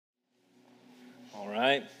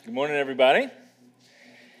right. Good morning, everybody.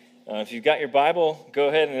 If you've got your Bible, go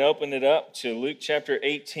ahead and open it up to Luke chapter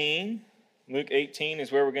 18. Luke 18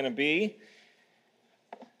 is where we're going to be.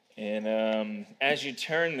 And as you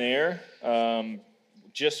turn there,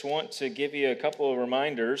 just want to give you a couple of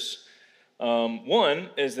reminders. One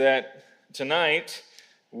is that tonight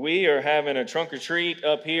we are having a trunk or treat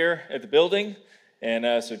up here at the building.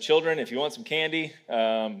 And so children, if you want some candy,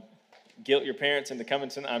 guilt your parents into coming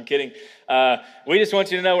tonight. I'm kidding. We just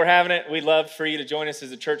want you to know we're having it. We'd love for you to join us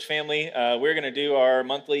as a church family. We're going to do our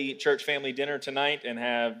monthly church family dinner tonight and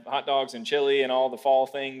have hot dogs and chili and all the fall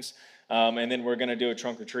things. And then we're going to do a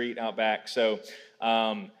trunk or treat out back. So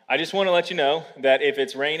I just want to let you know that if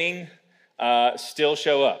it's raining, still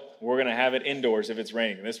show up. We're going to have it indoors if it's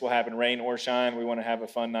raining. This will happen rain or shine. We want to have a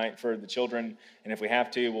fun night for the children. And if we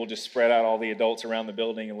have to, we'll just spread out all the adults around the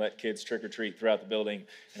building and let kids trick or treat throughout the building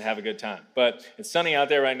and have a good time. But it's sunny out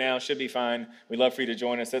there right now. Should be fine. We'd love for you to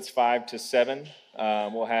join us. That's 5 to 7.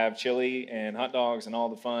 We'll have chili and hot dogs and all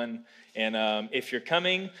the fun. And if you're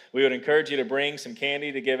coming, we would encourage you to bring some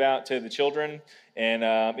candy to give out to the children. And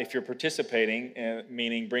if you're participating,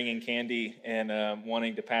 meaning bringing candy and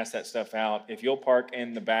wanting to pass that stuff out, if you'll park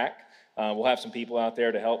in the back, we'll have some people out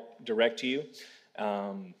there to help direct you.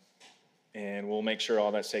 And we'll make sure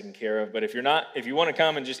all that's taken care of. But if you want to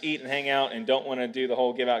come and just eat and hang out and don't want to do the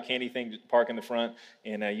whole give out candy thing, park in the front,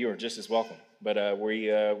 and you are just as welcome. But we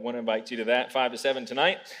want to invite you to that 5 to 7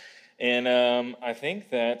 tonight. And I think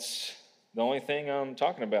that's the only thing I'm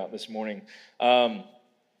talking about this morning.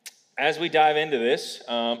 As we dive into this,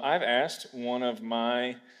 I've asked one of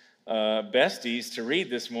my besties to read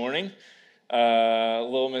this morning.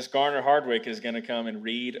 Little Miss Garner Hardwick is going to come and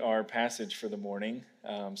read our passage for the morning.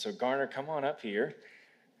 So Garner, come on up here.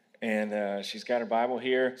 And she's got her Bible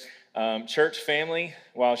here. Church family,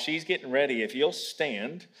 while she's getting ready, if you'll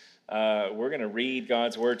stand, we're going to read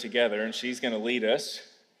God's Word together, and she's going to lead us.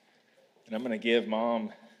 And I'm going to give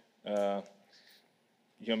Mom, you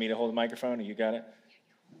want me to hold the microphone, or you got it?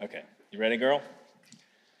 Okay. You ready, girl?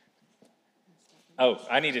 Oh,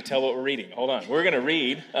 I need to tell what we're reading. Hold on. We're going to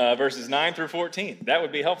read verses 9 through 14. That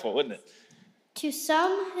would be helpful, wouldn't it? To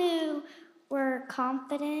some who were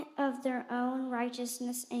confident of their own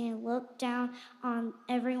righteousness and looked down on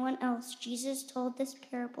everyone else, Jesus told this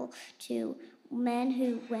parable to men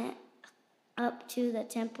who went up to the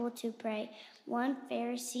temple to pray. One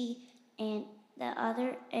Pharisee and the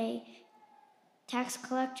other a tax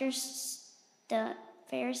collector. The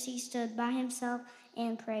Pharisee stood by himself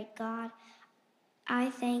and prayed, God, I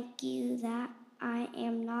thank you that I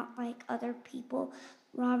am not like other people,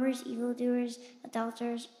 robbers, evildoers,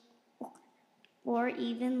 adulterers, or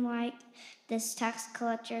even like this tax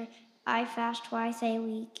collector. I fast twice a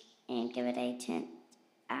week and give it a tenth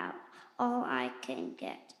out, all I can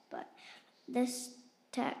get. But this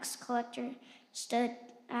tax collector stood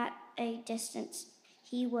at a distance.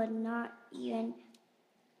 He would not even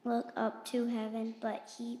look up to heaven, but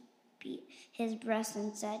he beat his breast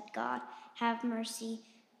and said, God, have mercy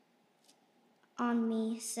on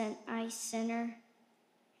me, sinner.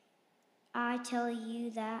 I tell you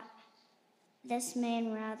that this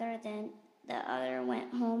man rather than the other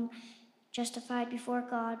went home justified before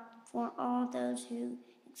God. For all those who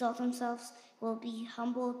exalt themselves will be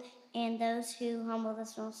humbled, and those who humble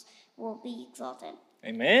themselves will be exalted.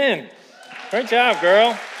 Amen. Great job,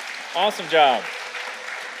 girl. Awesome job.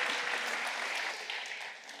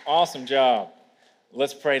 Awesome job.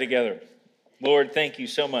 Let's pray together. Lord, thank you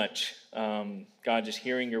so much. God, just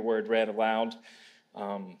hearing your word read aloud.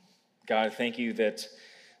 God, thank you that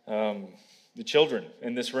the children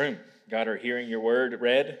in this room, God, are hearing your word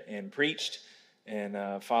read and preached.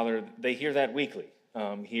 And Father, they hear that weekly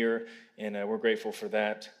here, and we're grateful for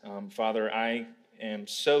that. Father, I am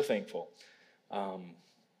so thankful,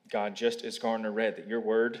 God, just as Garner read, that your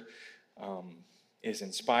word is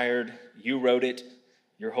inspired. You wrote it.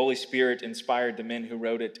 Your Holy Spirit inspired the men who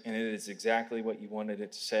wrote it, and it is exactly what you wanted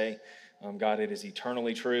it to say. God, it is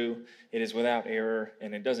eternally true. It is without error,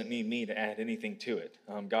 and it doesn't need me to add anything to it.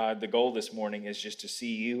 God, the goal this morning is just to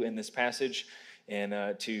see you in this passage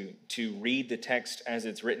and to read the text as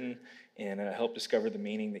it's written and help discover the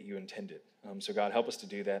meaning that you intended. So God, help us to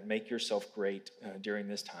do that. Make yourself great during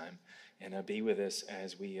this time, and be with us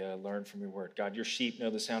as we learn from your word. God, your sheep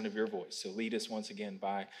know the sound of your voice, so lead us once again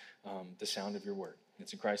by the sound of your word.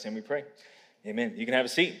 It's in Christ's name we pray. Amen. You can have a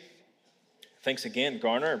seat. Thanks again,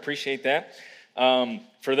 Garner. Appreciate that.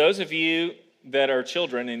 For those of you that are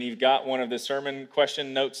children and you've got one of the sermon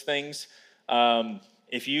question notes things,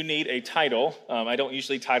 if you need a title, I don't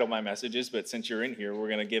usually title my messages, but since you're in here, we're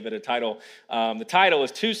going to give it a title. The title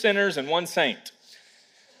is Two Sinners and One Saint.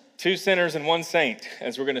 Two sinners and one saint,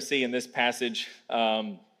 as we're going to see in this passage.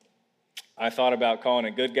 I thought about calling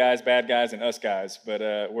it good guys, bad guys, and us guys,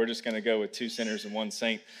 but we're just going to go with two sinners and one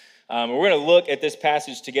saint. We're going to look at this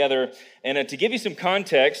passage together, and to give you some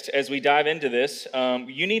context as we dive into this,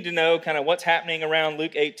 you need to know kind of what's happening around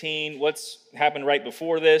Luke 18, what's happened right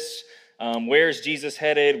before this, where's Jesus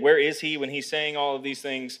headed, where is he when he's saying all of these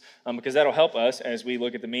things, because that'll help us as we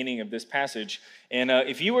look at the meaning of this passage. And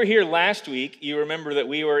if you were here last week, you remember that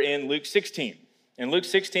we were in Luke 16. In Luke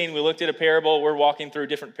 16, we looked at a parable. We're walking through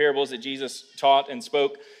different parables that Jesus taught and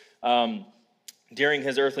spoke during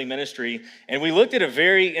his earthly ministry. And we looked at a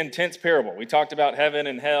very intense parable. We talked about heaven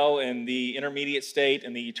and hell and the intermediate state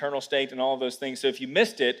and the eternal state and all of those things. So if you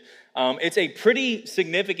missed it, it's a pretty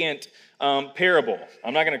significant parable.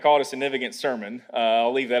 I'm not going to call it a significant sermon.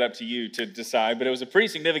 I'll leave that up to you to decide. But it was a pretty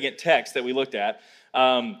significant text that we looked at.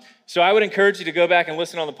 So I would encourage you to go back and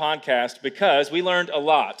listen on the podcast because we learned a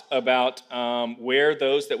lot about where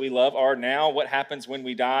those that we love are now, what happens when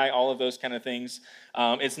we die, all of those kind of things.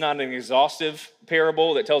 It's not an exhaustive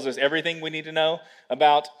parable that tells us everything we need to know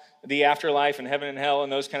about the afterlife and heaven and hell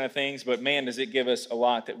and those kind of things, but man, does it give us a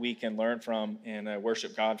lot that we can learn from and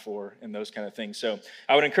worship God for and those kind of things. So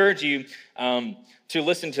I would encourage you to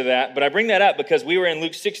listen to that, but I bring that up because we were in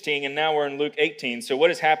Luke 16 and now we're in Luke 18. So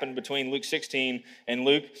what has happened between Luke 16 and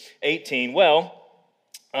Luke 18? Well,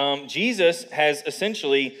 Jesus has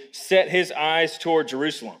essentially set his eyes toward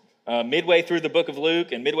Jerusalem. Midway through the book of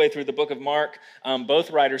Luke and midway through the book of Mark, both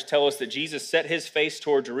writers tell us that Jesus set his face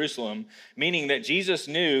toward Jerusalem, meaning that Jesus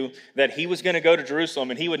knew that he was going to go to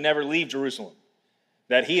Jerusalem and he would never leave Jerusalem.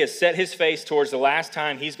 That he has set his face towards the last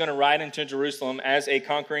time he's going to ride into Jerusalem as a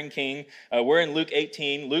conquering king. We're in Luke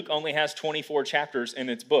 18. Luke only has 24 chapters in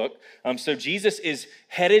its book. So Jesus is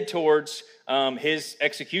headed towards his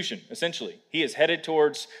execution, essentially. He is headed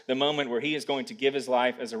towards the moment where he is going to give his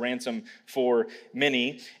life as a ransom for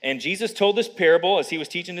many. And Jesus told this parable as he was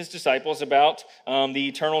teaching his disciples about the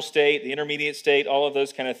eternal state, the intermediate state, all of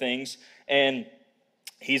those kind of things. And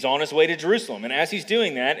he's on his way to Jerusalem. And as he's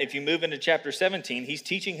doing that, if you move into chapter 17, he's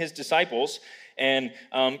teaching his disciples. And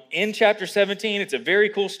in chapter 17, it's a very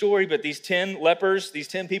cool story, but these 10 lepers, these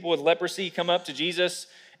 10 people with leprosy come up to Jesus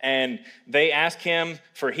and they ask him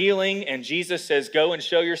for healing. And Jesus says, go and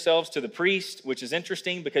show yourselves to the priest, which is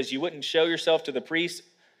interesting because you wouldn't show yourself to the priest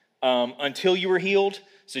until you were healed.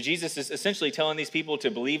 So Jesus is essentially telling these people to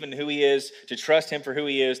believe in who he is, to trust him for who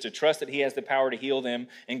he is, to trust that he has the power to heal them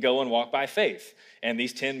and go and walk by faith. And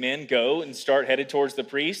these 10 men go and start headed towards the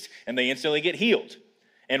priest and they instantly get healed.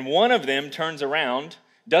 And one of them turns around,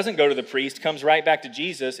 doesn't go to the priest, comes right back to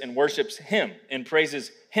Jesus and worships him and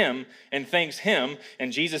praises him and thanks him.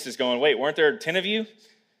 And Jesus is going, wait, weren't there 10 of you?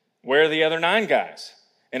 Where are the other 9 guys?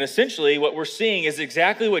 And essentially what we're seeing is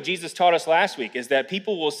exactly what Jesus taught us last week, is that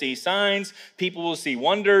people will see signs, people will see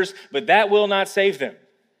wonders, but that will not save them.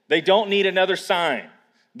 They don't need another sign.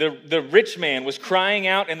 The rich man was crying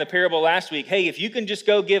out in the parable last week, hey, if you can just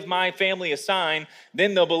go give my family a sign,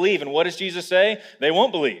 then they'll believe. And what does Jesus say? They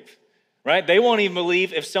won't believe, right? They won't even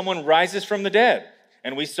believe if someone rises from the dead.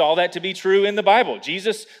 And we saw that to be true in the Bible.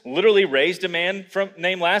 Jesus literally raised a man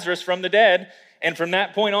named Lazarus from the dead, and from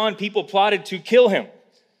that point on, people plotted to kill him.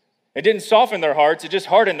 It didn't soften their hearts, it just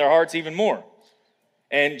hardened their hearts even more.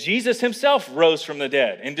 And Jesus himself rose from the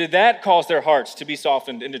dead. And did that cause their hearts to be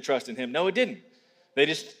softened and to trust in him? No, it didn't. They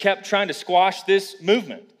just kept trying to squash this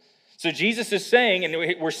movement. So Jesus is saying,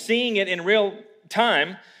 and we're seeing it in real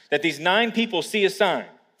time, that these 9 people see a sign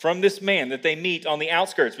from this man that they meet on the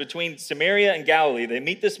outskirts between Samaria and Galilee. They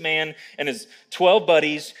meet this man and his 12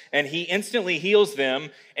 buddies, and he instantly heals them.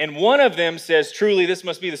 And one of them says, truly, this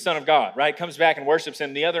must be the Son of God, right? Comes back and worships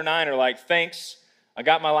him. The other 9 are like, thanks, I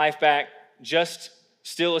got my life back, just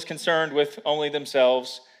still as concerned with only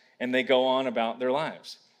themselves, and they go on about their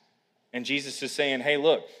lives. And Jesus is saying, hey,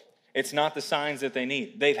 look, it's not the signs that they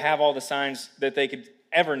need. They have all the signs that they could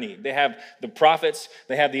ever need. They have the prophets,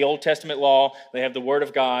 they have the Old Testament law, they have the Word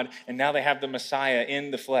of God, and now they have the Messiah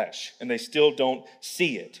in the flesh, and they still don't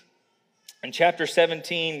see it. And chapter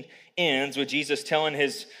 17 ends with Jesus telling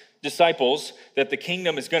his disciples that the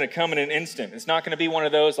kingdom is going to come in an instant. It's not going to be one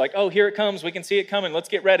of those like, oh, here it comes, we can see it coming, let's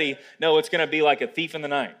get ready. No, it's going to be like a thief in the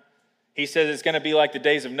night. He says it's going to be like the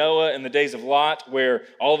days of Noah and the days of Lot, where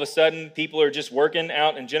all of a sudden people are just working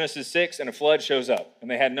out in Genesis 6 and a flood shows up,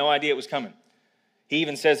 and they had no idea it was coming. He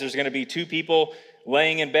even says there's going to be 2 people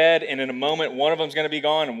laying in bed, and in a moment, one of them's going to be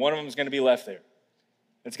gone and one of them's going to be left there.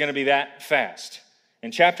 It's going to be that fast.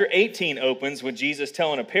 And chapter 18 opens with Jesus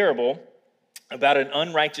telling a parable about an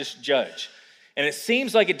unrighteous judge. And it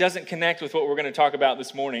seems like it doesn't connect with what we're going to talk about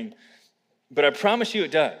this morning, but I promise you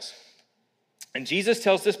it does. And Jesus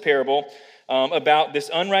tells this parable about this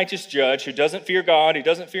unrighteous judge who doesn't fear God, who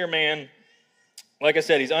doesn't fear man. Like I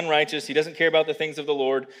said, he's unrighteous. He doesn't care about the things of the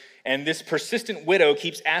Lord. And this persistent widow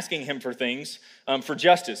keeps asking him for things, for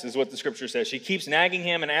justice, is what the scripture says. She keeps nagging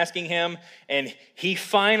him and asking him, and he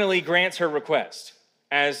finally grants her request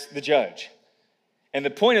as the judge. And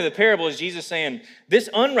the point of the parable is Jesus saying, this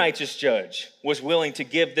unrighteous judge was willing to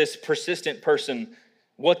give this persistent person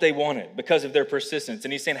what they wanted because of their persistence.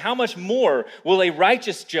 And he's saying, how much more will a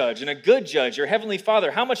righteous judge and a good judge, your heavenly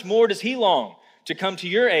Father, how much more does he long to come to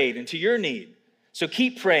your aid and to your need? So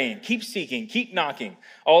keep praying, keep seeking, keep knocking,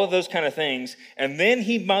 all of those kind of things. And then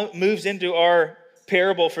he moves into our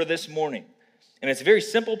parable for this morning. And it's a very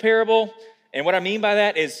simple parable. And what I mean by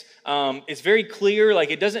that is it's very clear.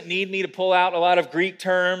 Like, it doesn't need me to pull out a lot of Greek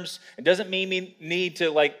terms. It doesn't mean me need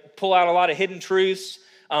to pull out a lot of hidden truths.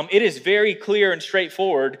 It is very clear and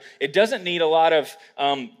straightforward. It doesn't need a lot of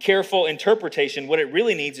careful interpretation. What it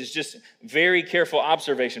really needs is just very careful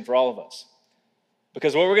observation for all of us.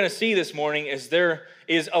 Because what we're going to see this morning is there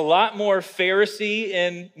is a lot more Pharisee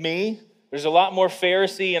in me. There's a lot more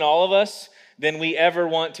Pharisee in all of us than we ever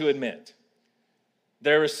want to admit.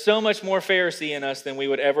 There is so much more Pharisee in us than we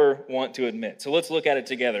would ever want to admit. So let's look at it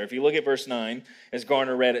together. If you look at verse 9, as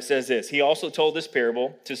Garner read, it says this: he also told this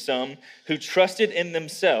parable to some who trusted in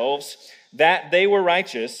themselves that they were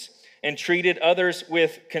righteous and treated others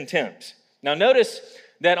with contempt. Now notice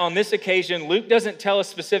that on this occasion, Luke doesn't tell us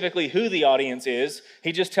specifically who the audience is.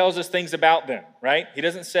 He just tells us things about them, right? He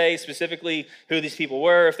doesn't say specifically who these people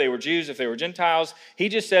were, if they were Jews, if they were Gentiles. He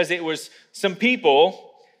just says it was some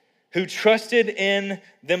people who trusted in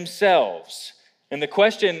themselves. And the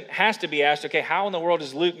question has to be asked, okay, how in the world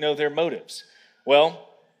does Luke know their motives? Well,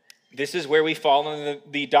 this is where we fall in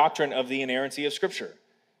the doctrine of the inerrancy of Scripture.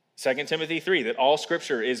 2 Timothy 3, that all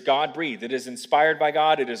Scripture is God-breathed. It is inspired by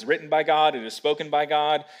God. It is written by God. It is spoken by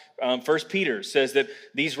God. 1 Peter says that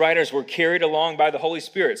these writers were carried along by the Holy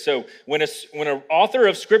Spirit. So when an author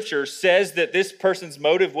of Scripture says that this person's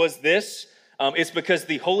motive was this, it's because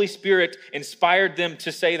the Holy Spirit inspired them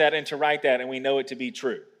to say that and to write that, and we know it to be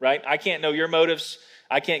true, right? I can't know your motives.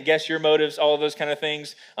 I can't guess your motives, all of those kind of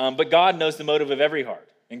things. But God knows the motive of every heart.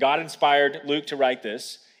 And God inspired Luke to write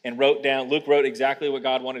this. And Luke wrote exactly what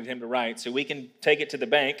God wanted him to write, so we can take it to the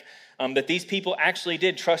bank that these people actually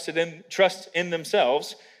did trust in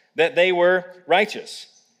themselves, that they were righteous.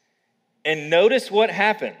 And notice what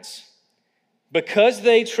happens. Because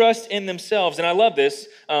they trust in themselves, and I love this,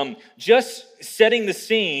 just setting the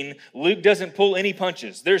scene, Luke doesn't pull any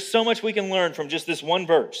punches. There's so much we can learn from just this one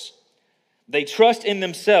verse. They trust in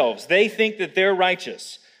themselves. They think that they're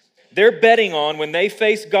righteous. They're betting on, when they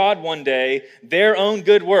face God one day, their own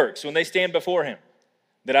good works when they stand before him.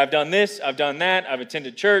 That I've done this, I've done that, I've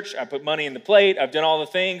attended church, I put money in the plate, I've done all the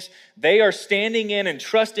things. They are standing in and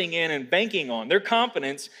trusting in and banking on. Their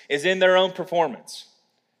confidence is in their own performance.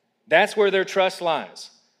 That's where their trust lies.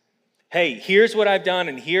 Hey, here's what I've done,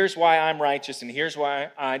 and here's why I'm righteous, and here's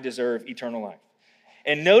why I deserve eternal life.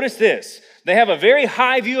 And notice this, they have a very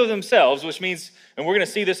high view of themselves, which means, and we're going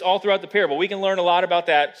to see this all throughout the parable, we can learn a lot about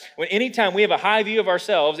that. When anytime we have a high view of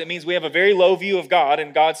ourselves, it means we have a very low view of God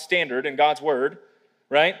and God's standard and God's word,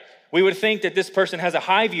 right? We would think that this person has a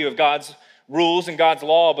high view of God's rules and God's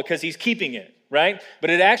law because he's keeping it, right? But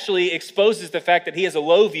it actually exposes the fact that he has a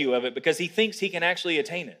low view of it because he thinks he can actually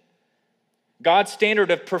attain it. God's standard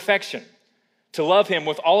of perfection, to love him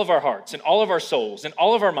with all of our hearts and all of our souls and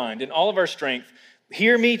all of our mind and all of our strength.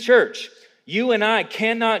 Hear me, church. You and I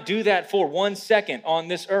cannot do that for 1 second on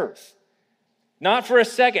this earth. Not for a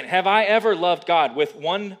second have I ever loved God with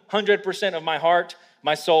 100% of my heart,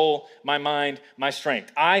 my soul, my mind, my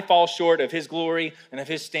strength. I fall short of his glory and of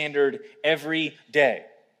his standard every day.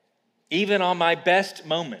 Even on my best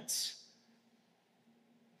moments,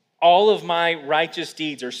 all of my righteous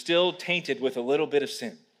deeds are still tainted with a little bit of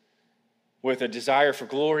sin, with a desire for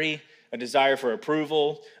glory, a desire for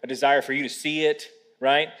approval, a desire for you to see it,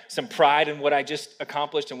 right? Some pride in what I just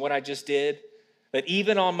accomplished and what I just did. That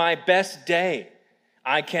even on my best day,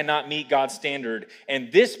 I cannot meet God's standard.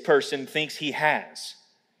 And this person thinks he has,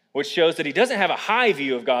 which shows that he doesn't have a high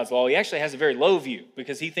view of God's law. He actually has a very low view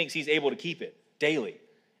because he thinks he's able to keep it daily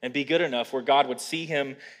and be good enough where God would see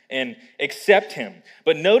him and accept him.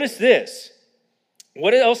 But notice this.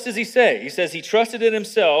 What else does he say? He says he trusted in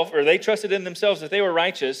himself, or they trusted in themselves that they were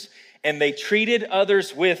righteous, and they treated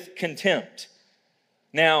others with contempt.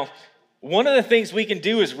 Now, one of the things we can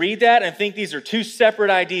do is read that and think these are two separate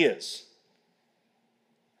ideas.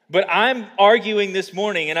 But I'm arguing this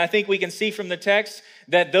morning, and I think we can see from the text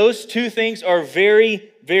that those two things are very,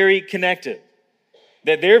 very connected.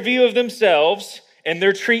 That their view of themselves and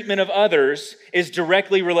their treatment of others is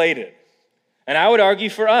directly related. And I would argue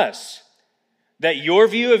for us that your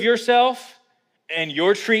view of yourself and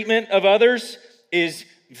your treatment of others is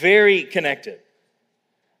very connected.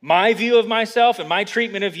 My view of myself and my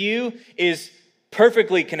treatment of you is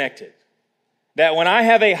perfectly connected. That when I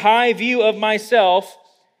have a high view of myself,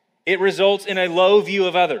 it results in a low view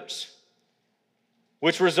of others,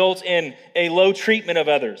 which results in a low treatment of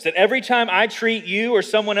others. That every time I treat you or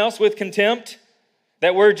someone else with contempt,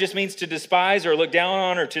 that word just means to despise or look down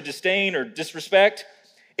on or to disdain or disrespect,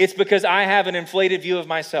 it's because I have an inflated view of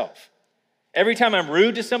myself. Every time I'm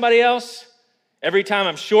rude to somebody else, every time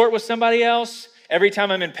I'm short with somebody else, every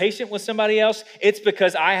time I'm impatient with somebody else, it's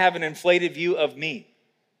because I have an inflated view of me.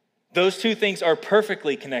 Those two things are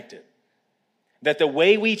perfectly connected. That the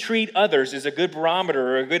way we treat others is a good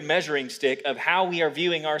barometer or a good measuring stick of how we are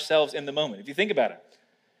viewing ourselves in the moment. If you think about it,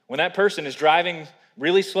 when that person is driving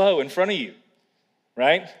really slow in front of you,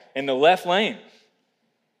 right, in the left lane,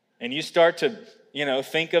 and you start to,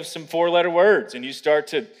 think of some four-letter words, and you start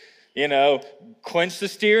to, clench the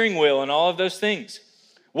steering wheel and all of those things,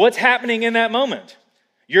 what's happening in that moment?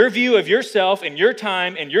 Your view of yourself and your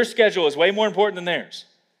time and your schedule is way more important than theirs.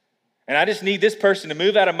 And I just need this person to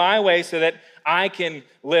move out of my way so that I can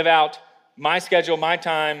live out my schedule, my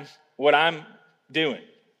time, what I'm doing.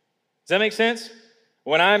 Does that make sense?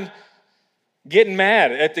 When I'm getting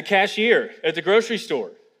mad at the cashier at the grocery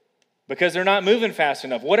store because they're not moving fast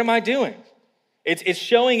enough, what am I doing? It's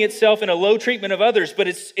showing itself in a low treatment of others, but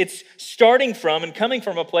it's starting from and coming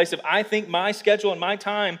from a place of I think my schedule and my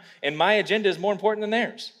time and my agenda is more important than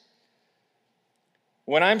theirs.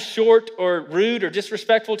 When I'm short or rude or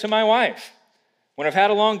disrespectful to my wife, when I've had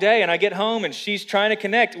a long day and I get home and she's trying to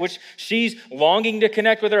connect, which she's longing to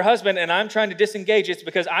connect with her husband and I'm trying to disengage, it's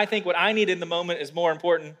because I think what I need in the moment is more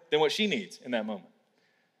important than what she needs in that moment.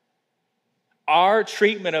 Our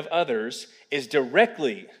treatment of others is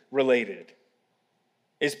directly related,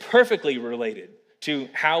 is perfectly related to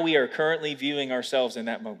how we are currently viewing ourselves in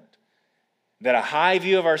that moment. That a high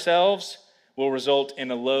view of ourselves will result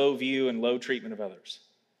in a low view and low treatment of others.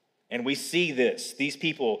 And we see this. These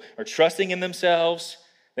people are trusting in themselves.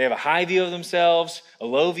 They have a high view of themselves, a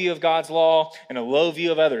low view of God's law, and a low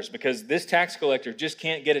view of others because this tax collector just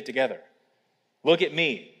can't get it together. Look at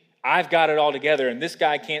me. I've got it all together, and this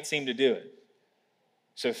guy can't seem to do it.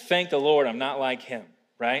 So thank the Lord I'm not like him,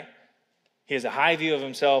 right? He has a high view of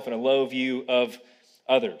himself and a low view of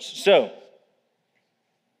others. So,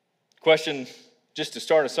 question just to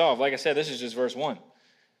start us off, like I said, this is just verse 1.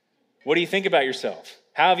 What do you think about yourself?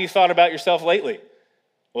 How have you thought about yourself lately?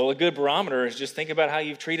 Well, a good barometer is just think about how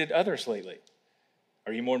you've treated others lately.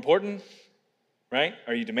 Are you more important? Right?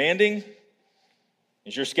 Are you demanding?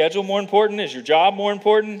 Is your schedule more important? Is your job more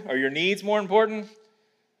important? Are your needs more important?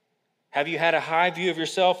 Have you had a high view of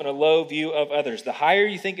yourself and a low view of others? The higher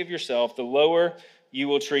you think of yourself, the lower you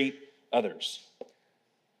will treat others.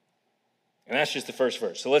 And that's just the first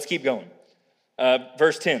verse. So let's keep going.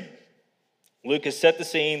 Verse 10. Luke has set the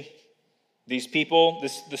scene. These people,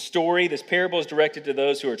 this parable is directed to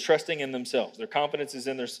those who are trusting in themselves. Their confidence is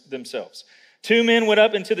in themselves. 2 men went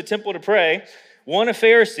up into the temple to pray, one a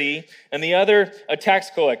Pharisee and the other a tax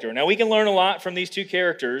collector. Now, we can learn a lot from these two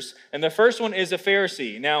characters, and the first one is a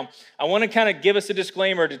Pharisee. Now, I want to kind of give us a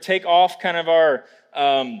disclaimer to take off kind of our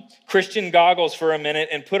Christian goggles for a minute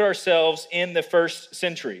and put ourselves in the first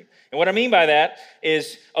century. And what I mean by that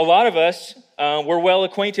is a lot of us, we're well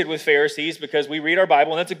acquainted with Pharisees because we read our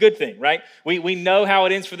Bible, and that's a good thing, right? We know how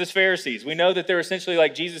it ends for the Pharisees. We know that they're essentially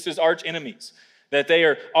like Jesus' arch enemies, that they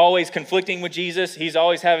are always conflicting with Jesus. He's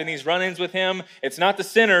always having these run-ins with him. It's not the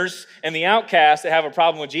sinners and the outcasts that have a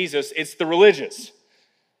problem with Jesus. It's the religious,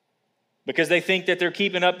 because they think that they're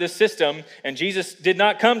keeping up this system, and Jesus did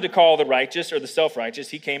not come to call the righteous or the self-righteous.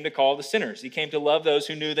 He came to call the sinners. He came to love those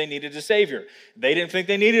who knew they needed a Savior. They didn't think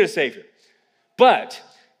they needed a Savior. But,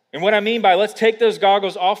 and what I mean by, let's take those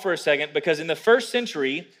goggles off for a second, because in the first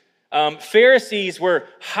century, Pharisees were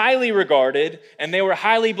highly regarded, and they were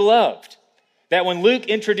highly beloved. That when Luke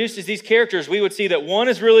introduces these characters, we would see that one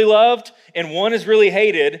is really loved and one is really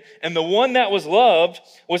hated, and the one that was loved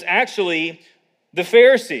was actually the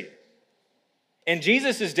Pharisee. In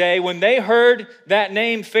Jesus' day, when they heard that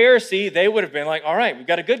name Pharisee, they would have been like, all right, we've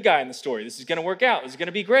got a good guy in the story. This is going to work out. This is going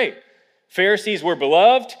to be great. Pharisees were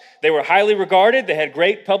beloved. They were highly regarded. They had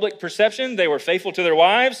great public perception. They were faithful to their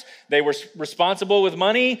wives. They were responsible with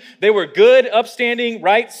money. They were good, upstanding,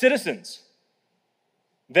 right citizens.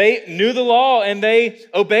 They knew the law and they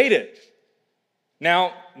obeyed it.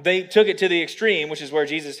 Now, they took it to the extreme, which is where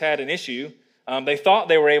Jesus had an issue, They thought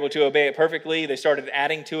they were able to obey it perfectly. They started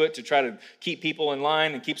adding to it to try to keep people in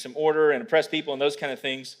line and keep some order and oppress people and those kind of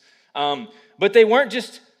things. But they weren't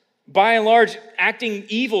just, by and large, acting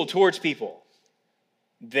evil towards people.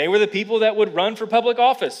 They were the people that would run for public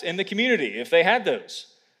office in the community if they had those.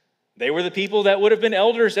 They were the people that would have been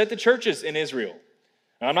elders at the churches in Israel.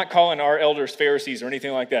 Now, I'm not calling our elders Pharisees or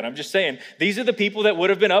anything like that. I'm just saying these are the people that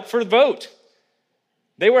would have been up for the vote.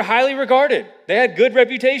 They were highly regarded. They had good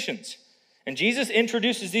reputations. And Jesus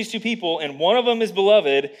introduces these two people, and one of them is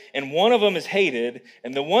beloved, and one of them is hated,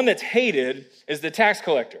 and the one that's hated is the tax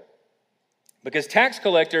collector. Because tax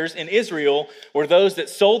collectors in Israel were those that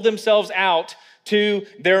sold themselves out to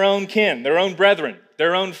their own kin, their own brethren,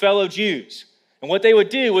 their own fellow Jews. And what they would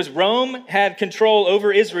do was Rome had control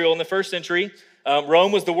over Israel in the first century.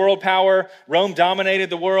 Rome was the world power. Rome dominated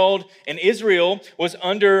the world, and Israel was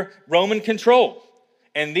under Roman control.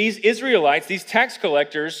 And these Israelites, these tax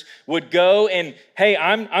collectors, would go and, hey,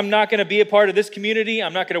 I'm not going to be a part of this community.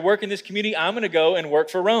 I'm not going to work in this community. I'm going to go and work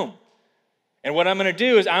for Rome. And what I'm going to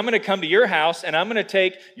do is I'm going to come to your house and I'm going to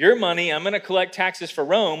take your money. I'm going to collect taxes for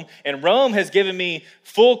Rome. And Rome has given me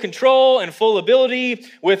full control and full ability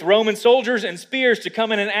with Roman soldiers and spears to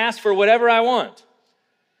come in and ask for whatever I want.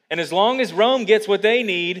 And as long as Rome gets what they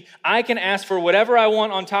need, I can ask for whatever I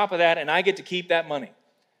want on top of that, and I get to keep that money.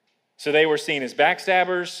 So they were seen as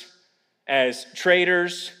backstabbers, as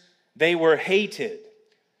traitors. They were hated.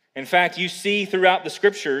 In fact, you see throughout the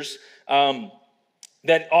scriptures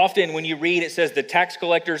that often when you read, it says the tax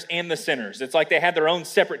collectors and the sinners. It's like they had their own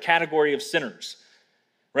separate category of sinners,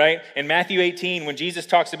 right? In Matthew 18, when Jesus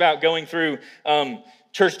talks about going through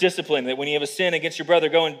church discipline, that when you have a sin against your brother,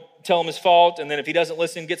 go and tell him his fault, and then if he doesn't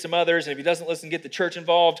listen, get some others, and if he doesn't listen, get the church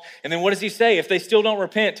involved. And then what does he say? If they still don't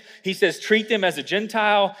repent, he says, treat them as a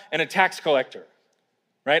Gentile and a tax collector,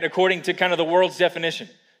 right? According to kind of the world's definition.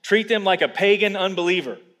 Treat them like a pagan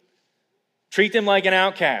unbeliever. Treat them like an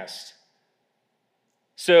outcast.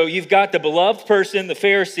 So you've got the beloved person, the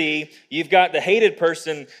Pharisee, you've got the hated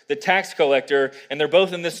person, the tax collector, and they're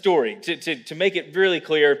both in this story. To make it really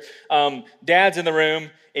clear, dads in the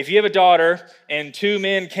room, if you have a daughter and two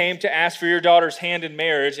men came to ask for your daughter's hand in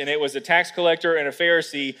marriage and it was a tax collector and a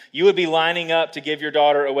Pharisee, you would be lining up to give your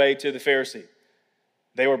daughter away to the Pharisee.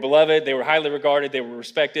 They were beloved, they were highly regarded, they were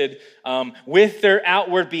respected with their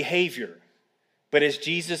outward behavior. But as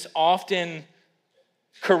Jesus often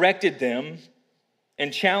corrected them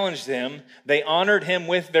and challenged them, they honored him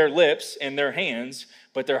with their lips and their hands,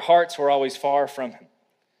 but their hearts were always far from him.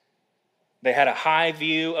 They had a high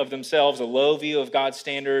view of themselves, a low view of God's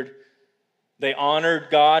standard. They honored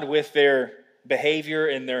God with their behavior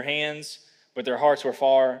and their hands, but their hearts were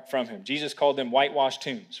far from him. Jesus called them whitewashed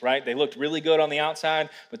tombs, right? They looked really good on the outside,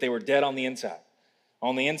 but they were dead on the inside.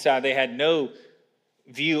 On the inside, they had no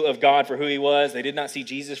view of God for who he was. They did not see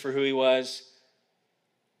Jesus for who he was.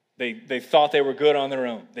 They thought they were good on their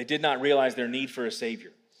own. They did not realize their need for a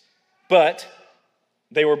Savior. But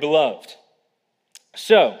they were beloved.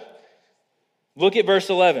 So, look at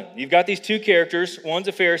verse 11. You've got these two characters. One's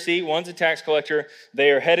a Pharisee, one's a tax collector.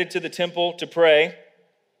 They are headed to the temple to pray.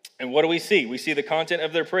 And what do we see? We see the content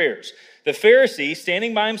of their prayers. The Pharisee,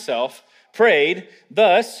 standing by himself, prayed,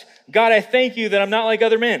 thus, God, I thank you that I'm not like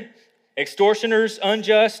other men, extortioners,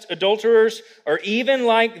 unjust, adulterers, or even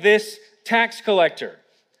like this tax collector.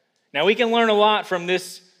 Now, we can learn a lot from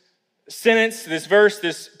this sentence, this verse,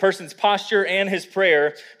 this person's posture and his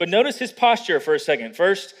prayer. But notice his posture for a second.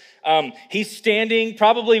 First, he's standing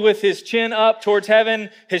probably with his chin up towards heaven,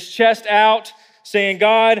 his chest out, saying,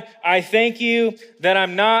 God, I thank you that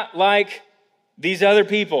I'm not like these other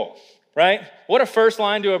people, right? What a first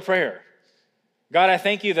line to a prayer. God, I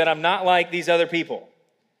thank you that I'm not like these other people.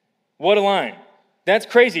 What a line. That's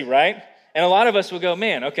crazy, right? And a lot of us will go,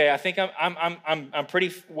 man, okay, I think I'm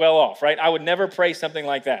pretty well off, right? I would never pray something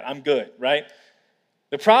like that. I'm good, right?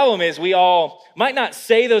 The problem is we all might not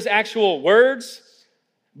say those actual words,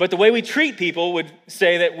 but the way we treat people would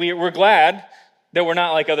say that we're glad that we're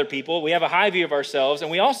not like other people. We have a high view of ourselves, and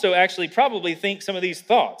we also actually probably think some of these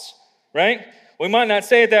thoughts, right? We might not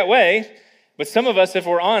say it that way, but some of us, if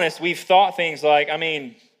we're honest, we've thought things like, I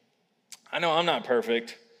know I'm not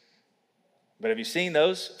perfect, but have you seen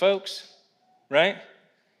those folks? Right?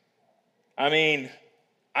 I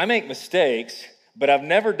make mistakes, but I've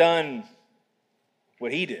never done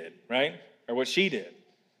what he did, right? Or what she did.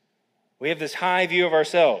 We have this high view of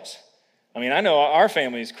ourselves. I know our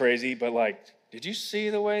family is crazy, but did you see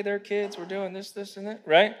the way their kids were doing this, and that,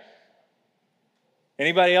 right?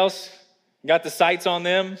 Anybody else got the sights on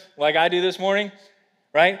them like I do this morning,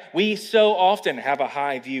 right? We so often have a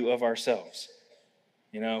high view of ourselves.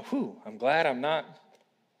 I'm glad I'm not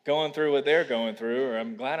going through what they're going through, or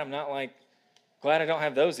I'm glad glad I don't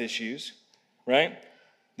have those issues, right?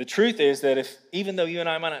 The truth is that even though you and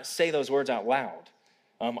I might not say those words out loud,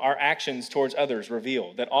 our actions towards others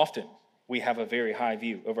reveal that often we have a very high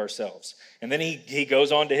view of ourselves. And then he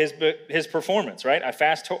goes on to his performance, right? I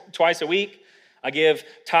fast twice a week. I give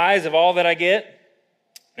tithes of all that I get.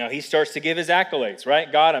 Now he starts to give his accolades,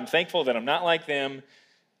 right? God, I'm thankful that I'm not like them.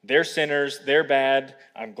 They're sinners. They're bad.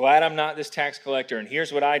 I'm glad I'm not this tax collector. And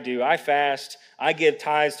here's what I do. I fast. I give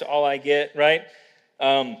tithes to all I get, right?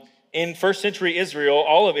 In first century Israel,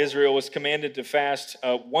 all of Israel was commanded to fast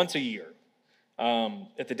once a year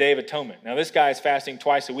at the Day of Atonement. Now, this guy is fasting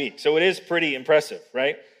twice a week, so it is pretty impressive,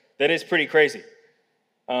 right? That is pretty crazy.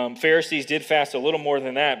 Pharisees did fast a little more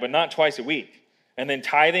than that, but not twice a week. And then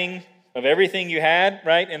tithing of everything you had,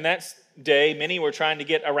 right? In that day, many were trying to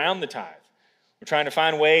get around the tithe. We're trying to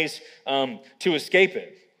find ways to escape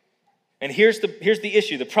it. And here's the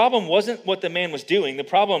issue. The problem wasn't what the man was doing. The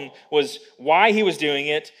problem was why he was doing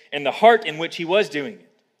it and the heart in which he was doing it.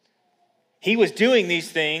 He was doing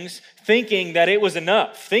these things thinking that it was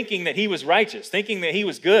enough, thinking that he was righteous, thinking that he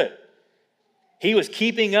was good. He was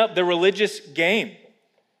keeping up the religious game.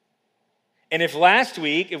 And if last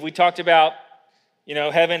week, if we talked about,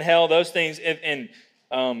 heaven, hell, those things, and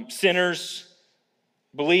sinners,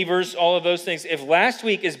 believers, all of those things, if last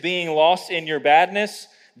week is being lost in your badness,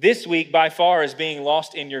 this week by far is being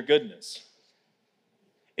lost in your goodness.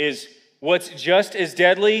 Is what's just as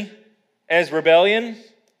deadly as rebellion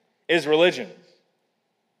is religion.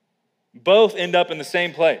 Both end up in the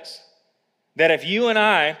same place. That if you and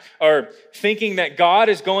I are thinking that God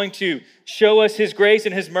is going to show us his grace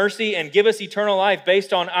and his mercy and give us eternal life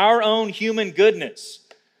based on our own human goodness,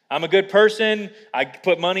 I'm a good person, I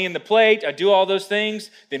put money in the plate, I do all those things,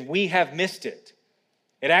 then we have missed it.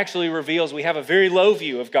 It actually reveals we have a very low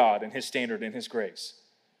view of God and his standard and his grace.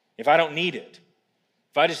 If I don't need it,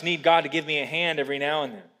 if I just need God to give me a hand every now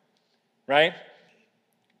and then, right?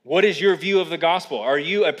 What is your view of the gospel? Are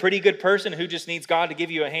you a pretty good person who just needs God to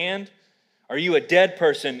give you a hand? Are you a dead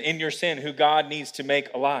person in your sin who God needs to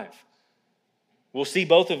make alive? We'll see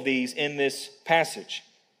both of these in this passage.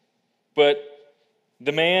 But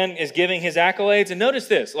the man is giving his accolades, and notice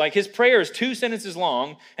this, like his prayer is 2 sentences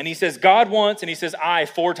long, and he says God once, and he says I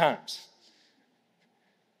 4 times.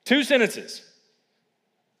 2 sentences.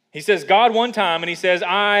 He says God 1 time, and he says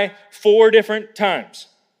I 4 different times.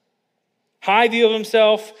 High view of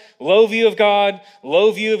himself, low view of God,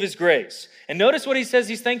 low view of his grace. And notice what he says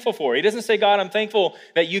he's thankful for. He doesn't say, God, I'm thankful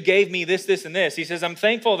that you gave me this, this, and this. He says, I'm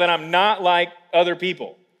thankful that I'm not like other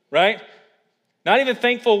people, right? Not even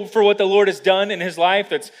thankful for what the Lord has done in his life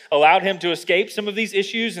that's allowed him to escape some of these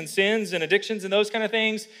issues and sins and addictions and those kind of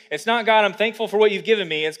things. It's not, God, I'm thankful for what you've given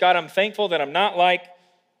me. It's, God, I'm thankful that I'm not like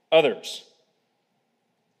others.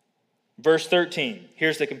 Verse 13,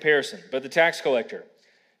 here's the comparison. But the tax collector,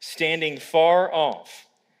 standing far off,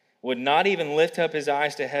 would not even lift up his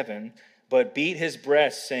eyes to heaven, but beat his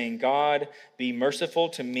breast, saying, God, be merciful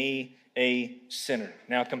to me, a sinner.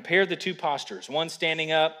 Now compare the 2 postures. One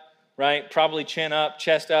standing up, right? Probably chin up,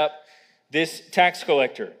 chest up. This tax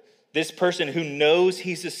collector, this person who knows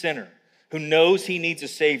he's a sinner, who knows he needs a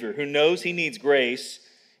savior, who knows he needs grace,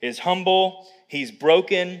 is humble, he's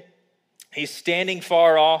broken, he's standing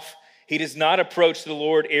far off. He does not approach the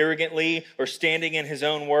Lord arrogantly or standing in his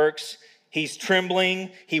own works. He's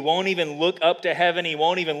trembling. He won't even look up to heaven. He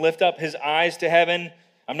won't even lift up his eyes to heaven.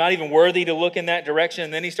 I'm not even worthy to look in that direction.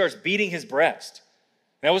 And then he starts beating his breast.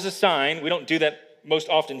 That was a sign. We don't do that most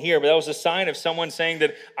often here, but that was a sign of someone saying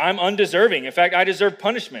that I'm undeserving. In fact, I deserve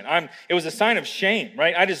punishment. It was a sign of shame,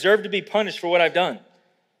 right? I deserve to be punished for what I've done.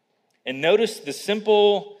 And notice the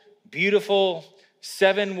simple, beautiful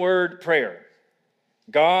 7-word prayer.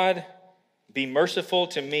 God, be merciful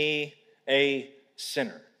to me, a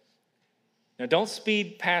sinner. Now, don't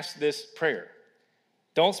speed past this prayer.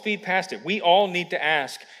 Don't speed past it. We all need to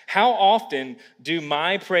ask, how often do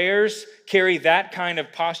my prayers carry that kind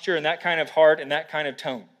of posture and that kind of heart and that kind of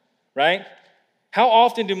tone, right? How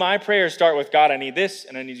often do my prayers start with, God, I need this,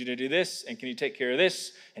 and I need you to do this, and can you take care of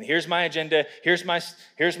this? And here's my agenda, here's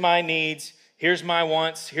my needs, here's my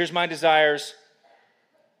wants, here's my desires.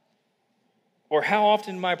 Or how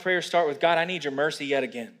often do my prayers start with, God, I need your mercy yet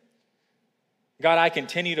again. God, I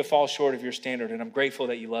continue to fall short of your standard, and I'm grateful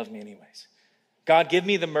that you love me anyways. God, give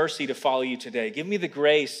me the mercy to follow you today. Give me the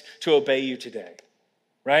grace to obey you today,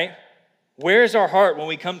 right? Where's our heart when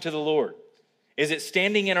we come to the Lord? Is it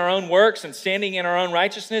standing in our own works and standing in our own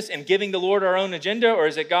righteousness and giving the Lord our own agenda? Or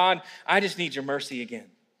is it, God, I just need your mercy again.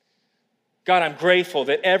 God, I'm grateful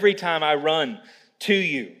that every time I run to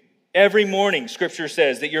you, Every morning, Scripture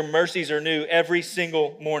says that your mercies are new every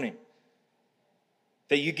single morning.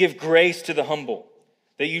 That you give grace to the humble.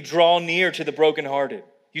 That you draw near to the brokenhearted.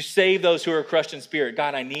 You save those who are crushed in spirit.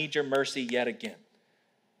 God, I need your mercy yet again.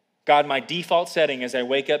 God, my default setting as I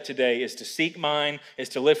wake up today is to seek mine, is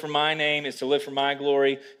to live for my name, is to live for my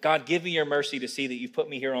glory. God, give me your mercy to see that you've put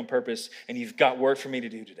me here on purpose and you've got work for me to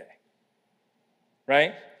do today.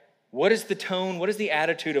 Right? What is the tone? What is the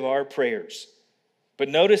attitude of our prayers? But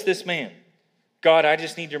notice this man. God, I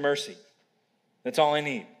just need your mercy. That's all I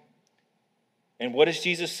need. And what does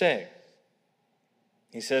Jesus say?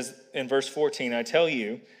 He says in verse 14, I tell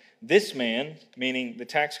you, this man, meaning the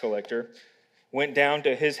tax collector, went down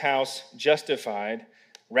to his house justified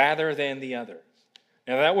rather than the other.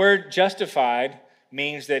 Now that word justified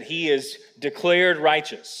means that he is declared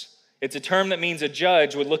righteous. It's a term that means a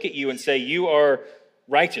judge would look at you and say, you are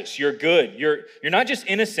righteous, you're good. You're not just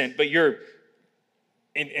innocent, but you're,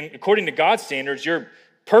 according to God's standards, you're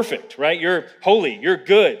perfect, right? You're holy, you're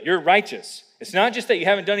good, you're righteous. It's not just that you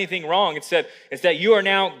haven't done anything wrong, it's that you are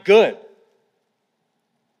now good.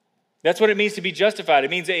 That's what it means to be justified. It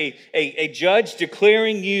means a judge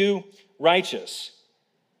declaring you righteous.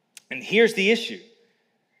 And here's the issue.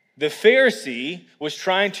 The Pharisee was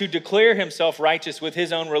trying to declare himself righteous with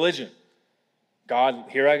his own religion. God,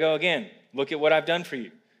 here I go again. Look at what I've done for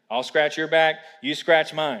you. I'll scratch your back, you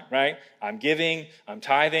scratch mine, right? I'm giving, I'm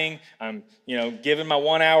tithing, I'm giving my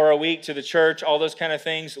 1 hour a week to the church, all those kind of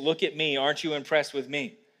things. Look at me, aren't you impressed with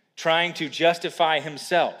me? Trying to justify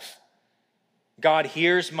himself. God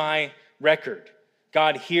hears my record.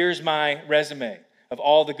 God hears my resume of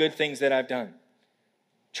all the good things that I've done.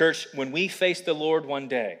 Church, when we face the Lord one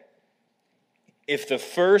day, if the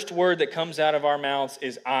first word that comes out of our mouths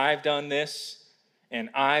is, I've done this and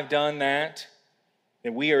I've done that,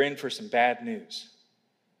 then we are in for some bad news.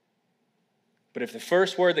 But if the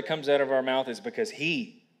first word that comes out of our mouth is because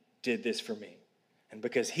he did this for me, and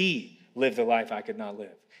because he lived the life I could not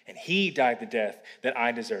live, and he died the death that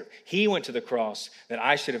I deserve, he went to the cross that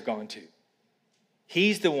I should have gone to.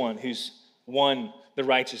 He's the one who's won the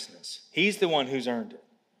righteousness. He's the one who's earned it.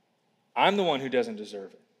 I'm the one who doesn't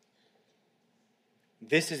deserve it.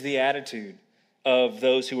 This is the attitude of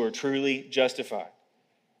those who are truly justified.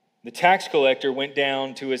 The tax collector went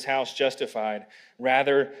down to his house justified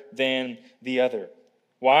rather than the other.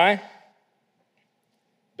 Why?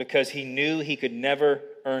 Because he knew he could never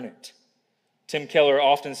earn it. Tim Keller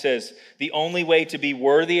often says, the only way to be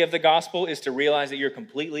worthy of the gospel is to realize that you're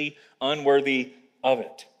completely unworthy of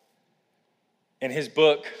it. In his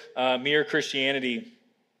book, Mere Christianity,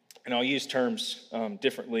 and I'll use terms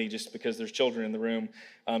differently just because there's children in the room,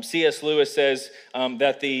 C.S. Lewis says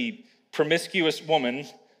that the promiscuous woman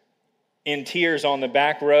in tears on the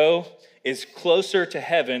back row is closer to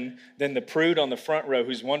heaven than the prude on the front row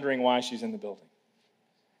who's wondering why she's in the building.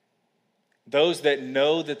 Those that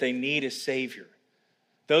know that they need a Savior,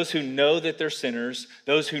 those who know that they're sinners,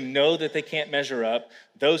 those who know that they can't measure up,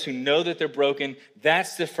 those who know that they're broken,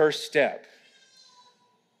 that's the first step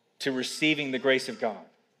to receiving the grace of God.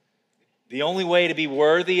 The only way to be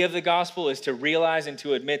worthy of the gospel is to realize and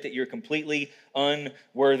to admit that you're completely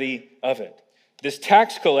unworthy of it. This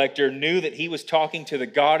tax collector knew that he was talking to the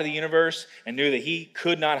God of the universe and knew that he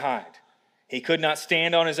could not hide. He could not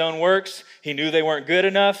stand on his own works. He knew they weren't good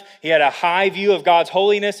enough. He had a high view of God's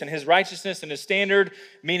holiness and his righteousness and his standard,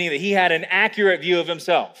 meaning that he had an accurate view of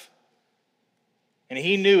himself. And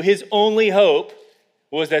he knew his only hope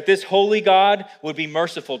was that this holy God would be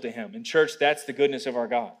merciful to him. In church, that's the goodness of our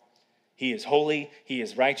God. He is holy, he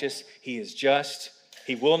is righteous, he is just.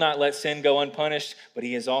 He will not let sin go unpunished, but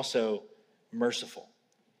he is also merciful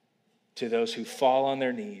to those who fall on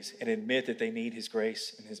their knees and admit that they need his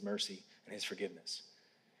grace and his mercy and his forgiveness.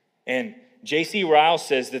 And J.C. Ryle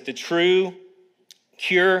says that the true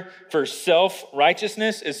cure for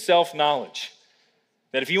self-righteousness is self-knowledge.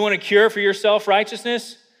 That if you want a cure for your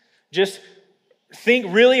self-righteousness, just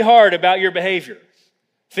think really hard about your behavior.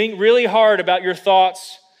 Think really hard about your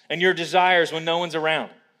thoughts and your desires when no one's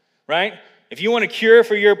around, right? If you want a cure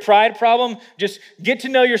for your pride problem, just get to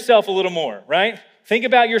know yourself a little more, right? Think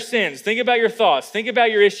about your sins. Think about your thoughts. Think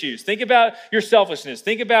about your issues. Think about your selfishness.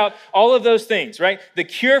 Think about all of those things, right? The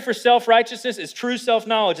cure for self-righteousness is true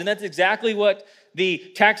self-knowledge, and that's exactly what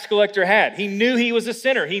the tax collector had. He knew he was a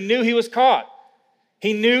sinner. He knew he was caught.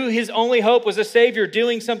 He knew his only hope was a Savior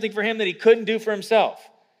doing something for him that he couldn't do for himself.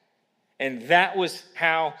 And that was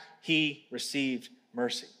how he received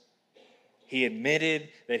mercy. He admitted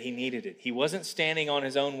that he needed it. He wasn't standing on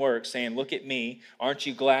his own work saying, look at me, aren't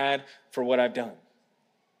you glad for what I've done?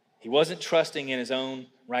 He wasn't trusting in his own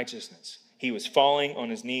righteousness. He was falling on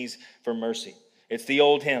his knees for mercy. It's the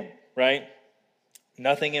old hymn. right?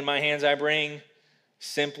 Nothing in my hands I bring,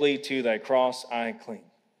 simply to thy cross I cling.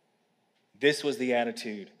 This was the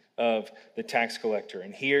attitude of the tax collector.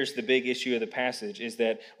 And here's the big issue of the passage, is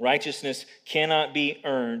that righteousness cannot be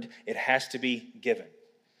earned. It has to be given.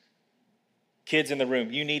 Kids in the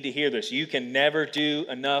room, you need to hear this. You can never do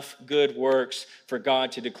enough good works for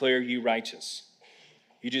God to declare you righteous.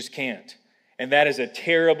 You just can't. And that is a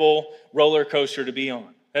terrible roller coaster to be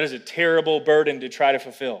on. That is a terrible burden to try to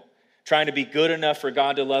fulfill. Trying to be good enough for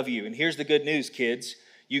God to love you. And here's the good news, kids.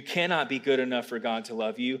 You cannot be good enough for God to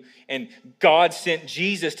love you. And God sent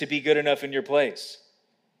Jesus to be good enough in your place.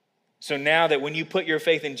 So now that when you put your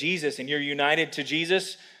faith in Jesus and you're united to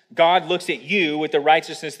Jesus, God looks at you with the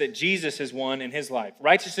righteousness that Jesus has won in his life.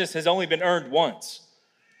 Righteousness has only been earned once,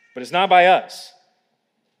 but it's not by us.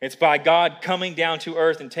 It's by God coming down to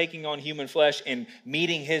earth and taking on human flesh and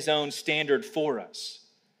meeting his own standard for us.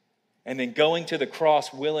 And then going to the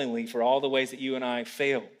cross willingly for all the ways that you and I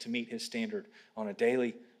fail to meet his standard on a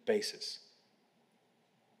daily basis.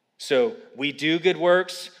 So we do good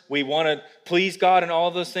works. We want to please God and all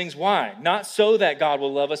of those things. Why? Not so that God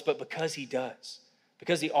will love us, but because he does.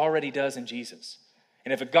 Because he already does in Jesus.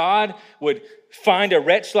 And if a God would find a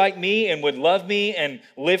wretch like me and would love me and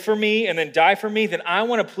live for me and then die for me, then I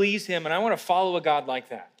want to please him and I want to follow a God like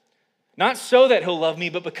that. Not so that he'll love me,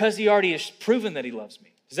 but because he already has proven that he loves me.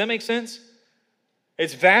 Does that make sense?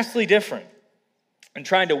 It's vastly different than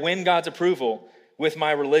trying to win God's approval with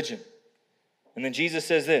my religion. And then Jesus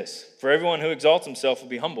says this, for everyone who exalts himself will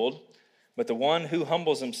be humbled, but the one who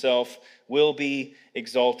humbles himself will be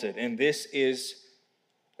exalted. And this is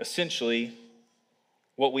essentially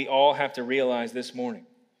what we all have to realize this morning,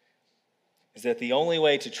 is that the only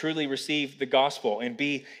way to truly receive the gospel and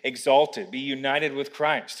be exalted, be united with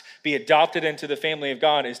Christ, be adopted into the family of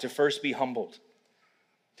God is to first be humbled.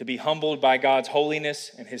 To be humbled by God's holiness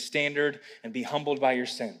and his standard and be humbled by your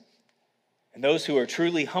sin. And those who are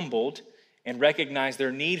truly humbled and recognize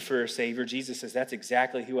their need for a Savior, Jesus says, that's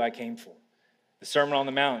exactly who I came for. The Sermon on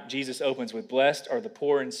the Mount, Jesus opens with, blessed are the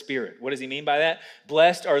poor in spirit. What does he mean by that?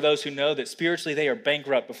 Blessed are those who know that spiritually they are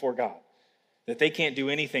bankrupt before God, that they can't do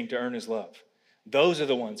anything to earn his love. Those are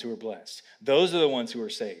the ones who are blessed. Those are the ones who are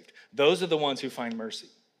saved. Those are the ones who find mercy.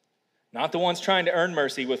 Not the ones trying to earn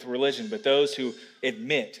mercy with religion, but those who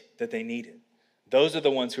admit that they need it. Those are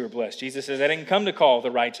the ones who are blessed. Jesus says, I didn't come to call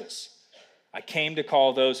the righteous. I came to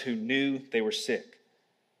call those who knew they were sick.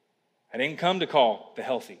 I didn't come to call the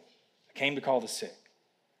healthy. I came to call the sick.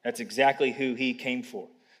 That's exactly who he came for.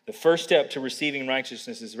 The first step to receiving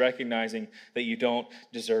righteousness is recognizing that you don't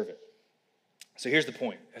deserve it. So here's the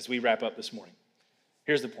point as we wrap up this morning.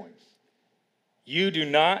 Here's the point. You do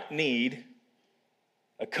not need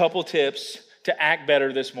a couple tips to act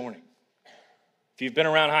better this morning. If you've been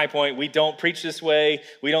around High Point, we don't preach this way.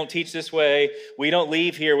 We don't teach this way. We don't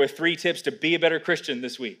leave here with 3 tips to be a better Christian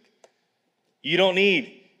this week. You don't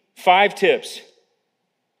need 5 tips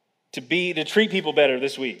to treat people better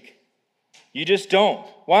this week. You just don't.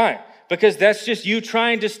 Why? Because that's just you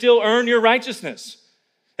trying to still earn your righteousness.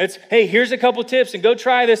 It's, hey, here's a couple tips and go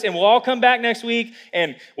try this and we'll all come back next week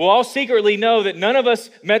and we'll all secretly know that none of us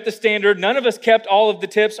met the standard. None of us kept all of the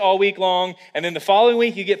tips all week long. And then the following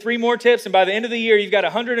week you get 3 more tips and by the end of the year you've got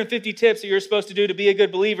 150 tips that you're supposed to do to be a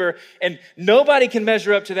good believer and nobody can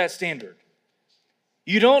measure up to that standard.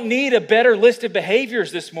 You don't need a better list of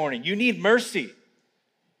behaviors this morning. You need mercy.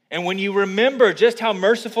 And when you remember just how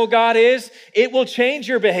merciful God is, it will change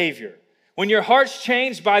your behavior. When your heart's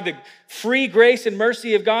changed by the free grace and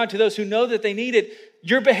mercy of God to those who know that they need it,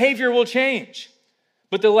 your behavior will change.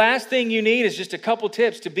 But the last thing you need is just a couple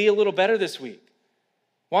tips to be a little better this week.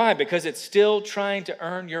 Why? Because it's still trying to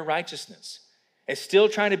earn your righteousness. It's still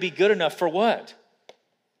trying to be good enough for what?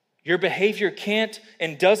 Your behavior can't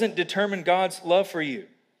and doesn't determine God's love for you.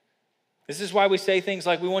 This is why we say things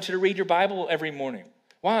like, we want you to read your Bible every morning.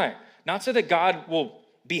 Why? Not so that God will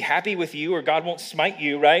be happy with you or God won't smite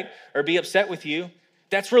you, right? Or be upset with you.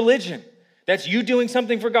 That's religion. That's you doing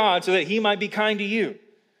something for God so that he might be kind to you.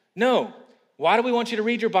 No. Why do we want you to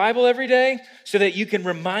read your Bible every day? So that you can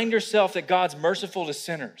remind yourself that God's merciful to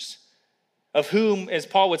sinners, of whom, as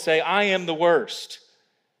Paul would say, I am the worst.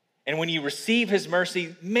 And when you receive his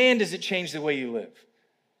mercy, man, does it change the way you live.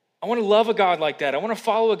 I want to love a God like that. I want to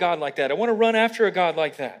follow a God like that. I want to run after a God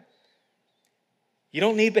like that. You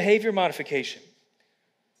don't need behavior modification.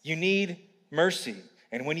 You need mercy.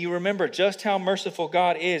 And when you remember just how merciful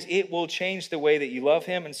God is, it will change the way that you love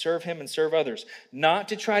him and serve others. Not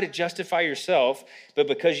to try to justify yourself, but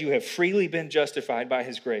because you have freely been justified by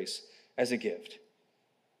his grace as a gift.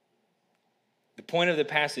 The point of the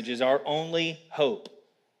passage is our only hope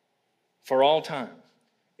for all time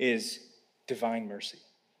is divine mercy,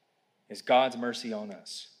 is God's mercy on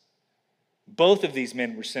us. Both of these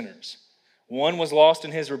men were sinners. One was lost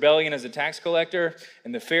in his rebellion as a tax collector,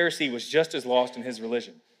 and the Pharisee was just as lost in his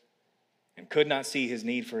religion and could not see his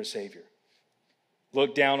need for a Savior.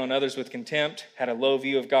 Looked down on others with contempt, had a low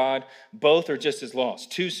view of God. Both are just as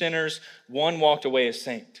lost. Two sinners, one walked away a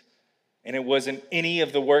saint. And it wasn't any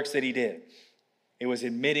of the works that he did. It was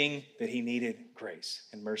admitting that he needed grace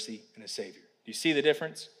and mercy and a Savior. Do you see the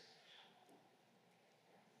difference?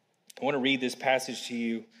 I want to read this passage to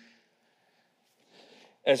you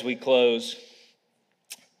as we close.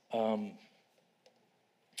 I'm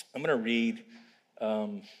going to read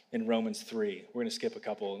in Romans 3. We're going to skip a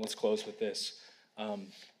couple and let's close with this.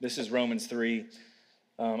 This is Romans 3.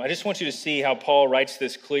 I just want you to see how Paul writes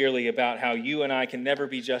this clearly about how you and I can never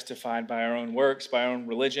be justified by our own works, by our own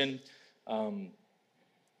religion.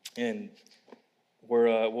 And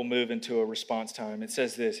we'll move into a response time. It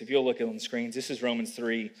says this, if you'll look on the screens, this is Romans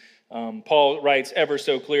 3. Paul writes ever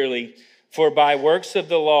so clearly, for by works of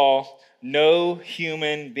the law, no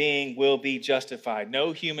human being will be justified.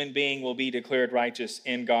 No human being will be declared righteous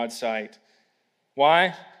in God's sight.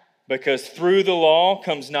 Why? Because through the law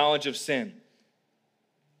comes knowledge of sin.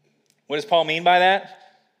 What does Paul mean by that?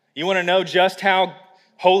 You want to know just how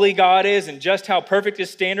holy God is and just how perfect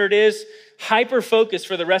his standard is? Hyper-focus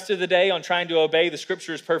for the rest of the day on trying to obey the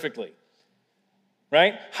scriptures perfectly.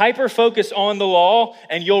 Right? Hyper-focus on the law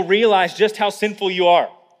and you'll realize just how sinful you are.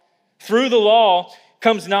 Through the law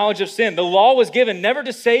comes knowledge of sin. The law was given never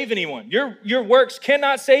to save anyone. Your works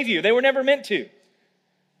cannot save you. They were never meant to.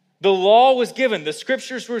 The law was given, the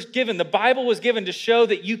scriptures were given, the Bible was given to show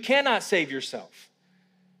that you cannot save yourself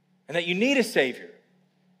and that you need a Savior.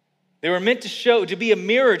 They were meant to be a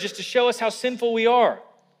mirror just to show us how sinful we are.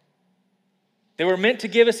 They were meant to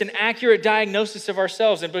give us an accurate diagnosis of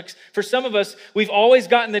ourselves. And for some of us, we've always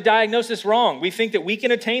gotten the diagnosis wrong. We think that we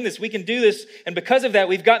can attain this, we can do this, and because of that,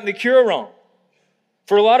 we've gotten the cure wrong.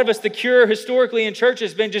 For a lot of us, the cure historically in church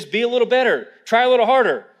has been just be a little better, try a little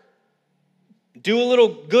harder, do a little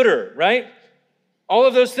gooder, right? All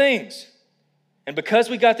of those things. And because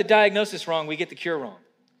we got the diagnosis wrong, we get the cure wrong.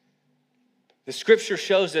 The scripture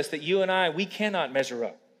shows us that you and I, we cannot measure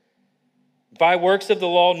up. By works of the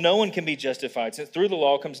law, no one can be justified, since through the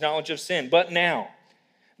law comes knowledge of sin. But now,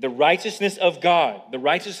 the righteousness of God, the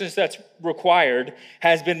righteousness that's required,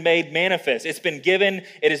 has been made manifest. It's been given,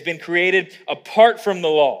 it has been created apart from the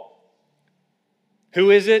law. Who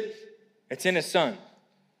is it? It's in his Son.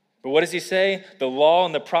 But what does he say? The law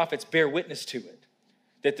and the prophets bear witness to it.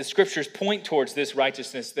 That the scriptures point towards this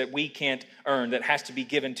righteousness that we can't earn, that has to be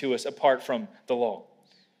given to us apart from the law.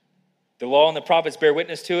 The law and the prophets bear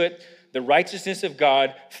witness to it. The righteousness of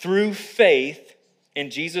God through faith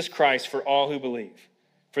in Jesus Christ for all who believe.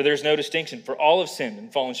 For there's no distinction, for all have sinned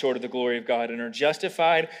and fallen short of the glory of God and are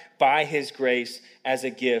justified by his grace as a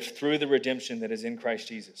gift through the redemption that is in Christ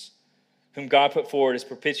Jesus, whom God put forward as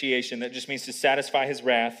propitiation. That just means to satisfy his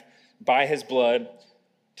wrath by his blood,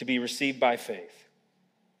 to be received by faith.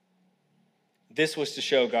 This was to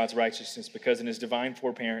show God's righteousness because in his divine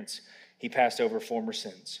forbearance, he passed over former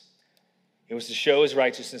sins. It was to show his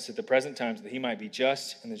righteousness at the present times that he might be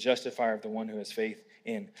just and the justifier of the one who has faith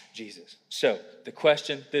in Jesus. So the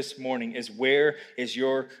question this morning is, where is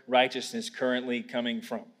your righteousness currently coming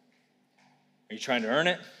from? Are you trying to earn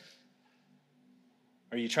it?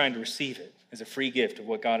 Or are you trying to receive it as a free gift of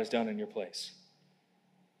what God has done in your place?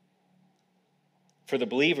 For the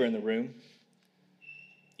believer in the room,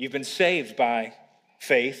 you've been saved by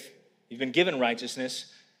faith. You've been given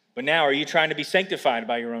righteousness. But now are you trying to be sanctified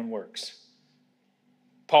by your own works?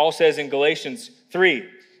 Paul says in Galatians 3,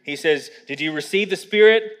 he says, did you receive the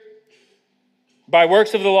Spirit by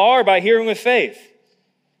works of the law or by hearing with faith?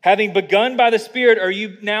 Having begun by the Spirit, are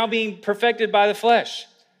you now being perfected by the flesh?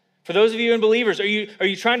 For those of you unbelievers, are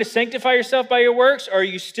you trying to sanctify yourself by your works, or are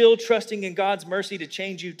you still trusting in God's mercy to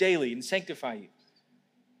change you daily and sanctify you?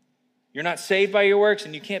 You're not saved by your works,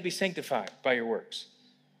 and you can't be sanctified by your works.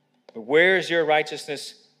 But where is your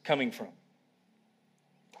righteousness coming from?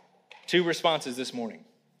 Two responses this morning.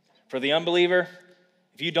 For the unbeliever,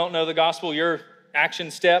 if you don't know the gospel, your action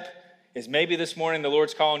step is maybe this morning the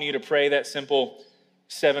Lord's calling you to pray that simple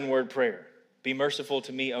 7-word prayer. Be merciful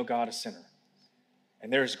to me, O God, a sinner.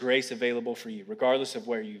 And there is grace available for you, regardless of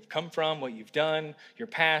where you've come from, what you've done, your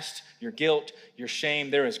past, your guilt, your shame.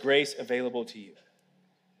 There is grace available to you.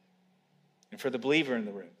 And for the believer in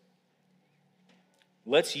the room,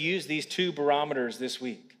 let's use these two barometers this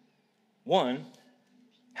week. One,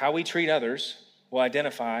 how we treat others will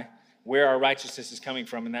identify where our righteousness is coming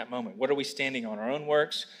from in that moment. What are we standing on, our own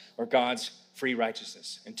works or God's free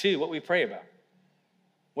righteousness? And two, what we pray about.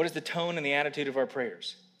 What is the tone and the attitude of our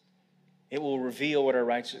prayers? It will reveal where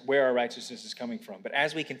our righteousness is coming from. But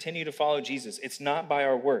as we continue to follow Jesus, it's not by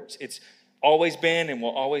our works. It's always been and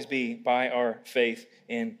will always be by our faith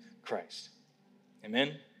in Christ.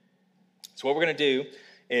 Amen? So what we're going to do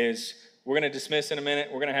is we're going to dismiss in a minute.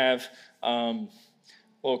 We're going to have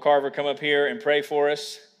little Carver come up here and pray for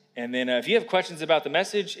us. And then if you have questions about the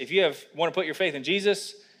message, if you want to put your faith in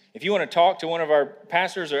Jesus, if you want to talk to one of our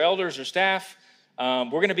pastors or elders or staff, we're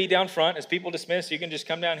going to be down front as people dismiss. You can just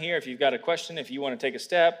come down here if you've got a question, if you want to take a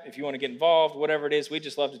step, if you want to get involved, whatever it is. We'd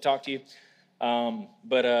just love to talk to you.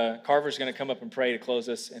 But Carver's going to come up and pray to close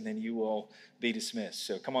us, and then you will be dismissed.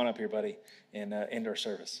 So come on up here, buddy, and end our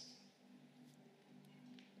service.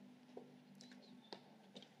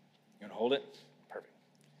 You want to hold it? Perfect.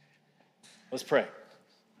 Let's pray.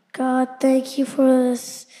 God, thank you for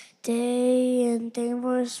this day and thank you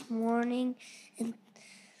for this morning. And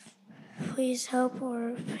please help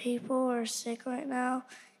our people who are sick right now.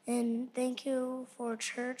 And thank you for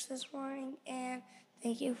church this morning. And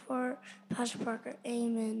thank you for Pastor Parker.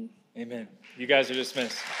 Amen. Amen. You guys are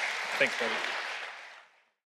dismissed. Thanks, brother.